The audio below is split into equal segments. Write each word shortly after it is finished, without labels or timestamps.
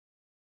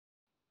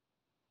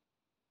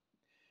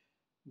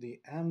The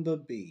amber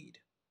bead.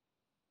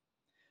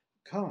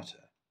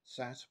 Carter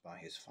sat by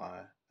his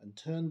fire and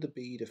turned the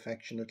bead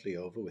affectionately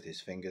over with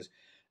his fingers,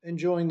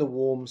 enjoying the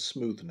warm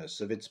smoothness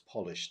of its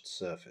polished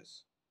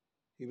surface.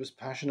 He was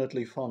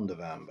passionately fond of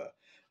amber,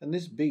 and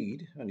this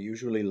bead,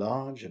 unusually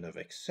large and of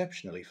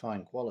exceptionally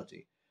fine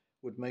quality,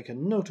 would make a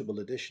notable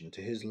addition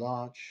to his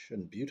large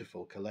and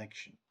beautiful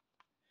collection.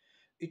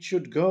 It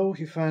should go,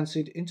 he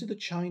fancied, into the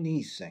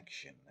Chinese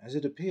section, as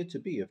it appeared to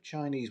be of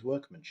Chinese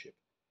workmanship.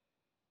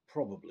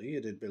 Probably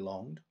it had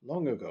belonged,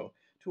 long ago,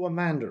 to a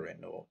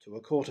mandarin or to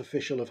a court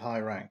official of high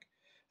rank,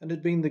 and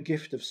had been the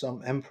gift of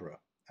some emperor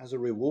as a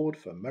reward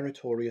for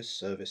meritorious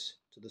service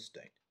to the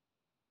state.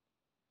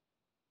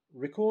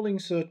 Recalling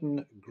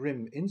certain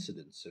grim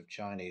incidents of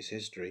Chinese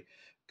history,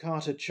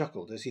 Carter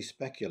chuckled as he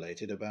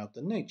speculated about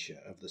the nature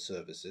of the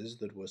services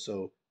that were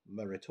so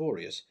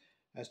meritorious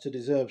as to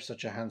deserve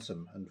such a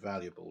handsome and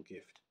valuable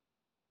gift.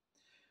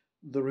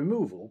 The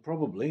removal,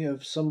 probably,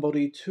 of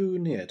somebody too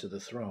near to the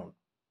throne.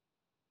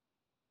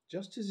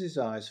 Just as his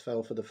eyes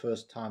fell for the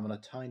first time on a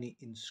tiny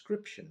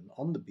inscription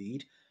on the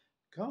bead,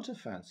 Carter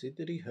fancied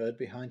that he heard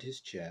behind his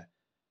chair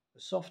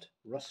a soft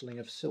rustling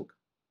of silk.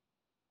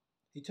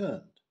 He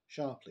turned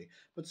sharply,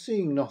 but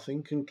seeing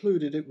nothing,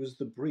 concluded it was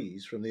the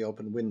breeze from the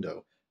open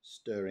window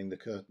stirring the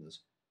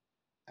curtains,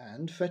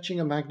 and, fetching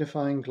a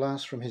magnifying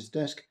glass from his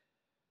desk,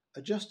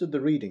 adjusted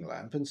the reading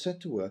lamp and set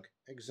to work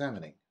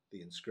examining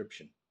the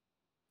inscription.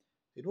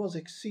 It was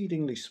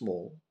exceedingly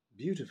small,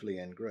 beautifully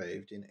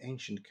engraved in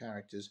ancient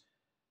characters,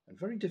 and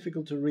very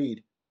difficult to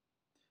read.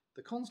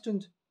 The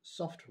constant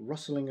soft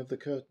rustling of the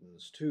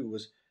curtains, too,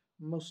 was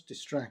most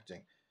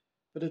distracting,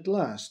 but at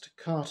last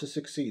Carter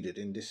succeeded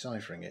in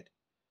deciphering it.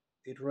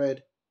 It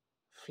read,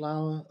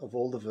 "Flower of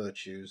all the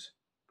virtues,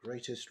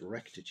 greatest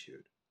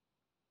rectitude."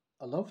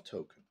 A love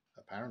token,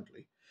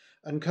 apparently,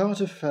 and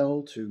Carter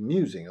fell to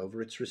musing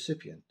over its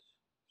recipient,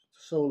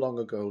 so long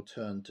ago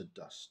turned to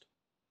dust.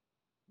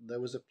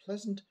 There was a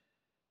pleasant,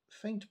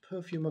 faint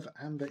perfume of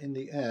amber in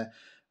the air,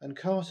 and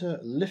Carter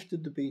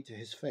lifted the bead to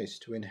his face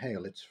to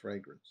inhale its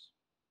fragrance.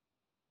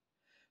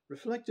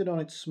 Reflected on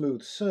its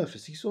smooth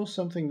surface, he saw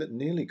something that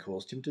nearly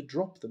caused him to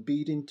drop the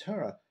bead in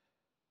terror.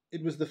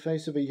 It was the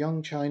face of a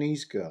young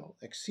Chinese girl,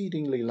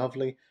 exceedingly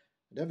lovely,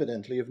 and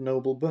evidently of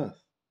noble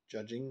birth,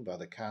 judging by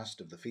the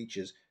cast of the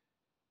features.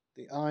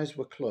 The eyes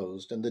were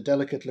closed, and the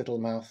delicate little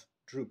mouth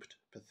drooped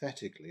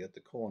pathetically at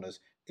the corners,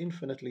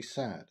 infinitely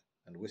sad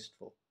and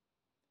wistful.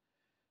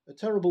 A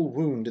terrible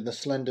wound in the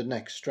slender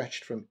neck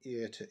stretched from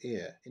ear to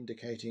ear,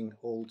 indicating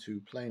all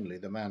too plainly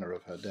the manner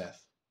of her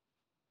death.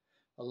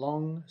 A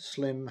long,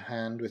 slim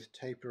hand with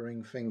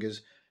tapering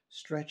fingers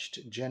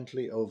stretched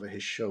gently over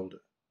his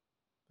shoulder,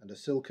 and a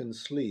silken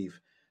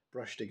sleeve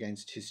brushed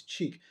against his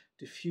cheek,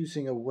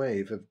 diffusing a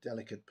wave of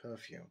delicate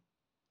perfume.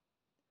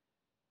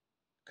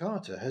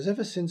 Carter has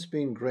ever since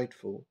been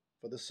grateful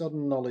for the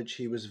sudden knowledge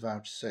he was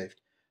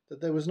vouchsafed that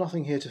there was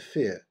nothing here to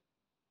fear,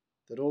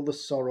 that all the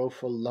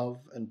sorrowful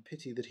love and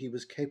pity that he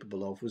was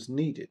capable of was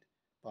needed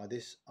by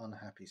this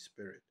unhappy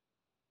spirit.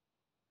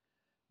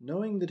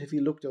 Knowing that if he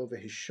looked over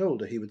his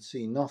shoulder he would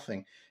see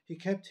nothing, he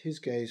kept his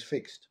gaze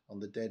fixed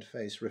on the dead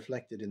face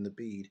reflected in the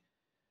bead,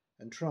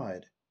 and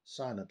tried,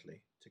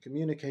 silently, to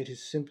communicate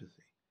his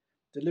sympathy,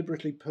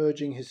 deliberately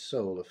purging his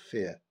soul of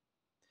fear.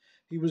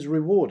 He was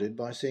rewarded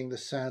by seeing the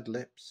sad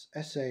lips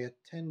essay a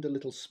tender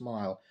little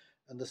smile,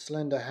 and the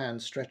slender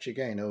hand stretch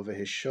again over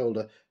his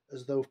shoulder,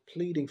 as though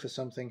pleading for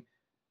something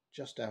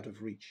just out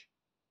of reach.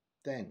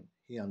 Then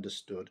he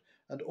understood,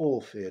 and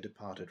all fear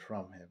departed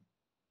from him.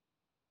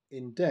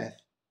 In death,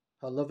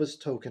 her lover's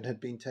token had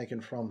been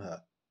taken from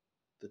her,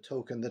 the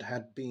token that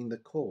had been the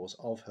cause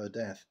of her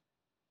death.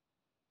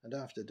 And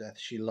after death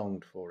she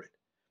longed for it,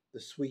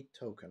 the sweet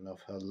token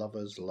of her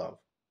lover's love.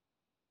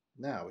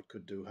 Now it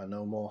could do her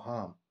no more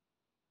harm.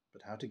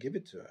 But how to give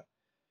it to her?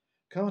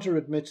 Carter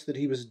admits that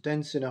he was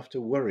dense enough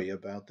to worry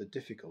about the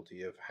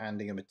difficulty of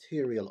handing a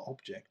material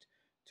object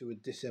to a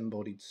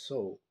disembodied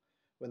soul,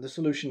 when the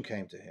solution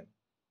came to him,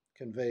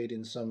 conveyed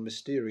in some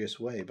mysterious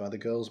way by the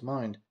girl's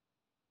mind.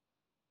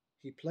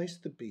 He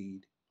placed the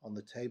bead on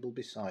the table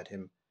beside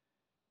him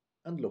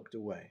and looked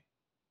away.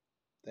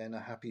 Then a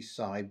happy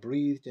sigh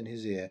breathed in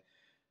his ear,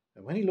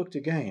 and when he looked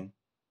again,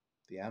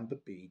 the amber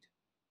bead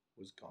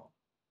was gone.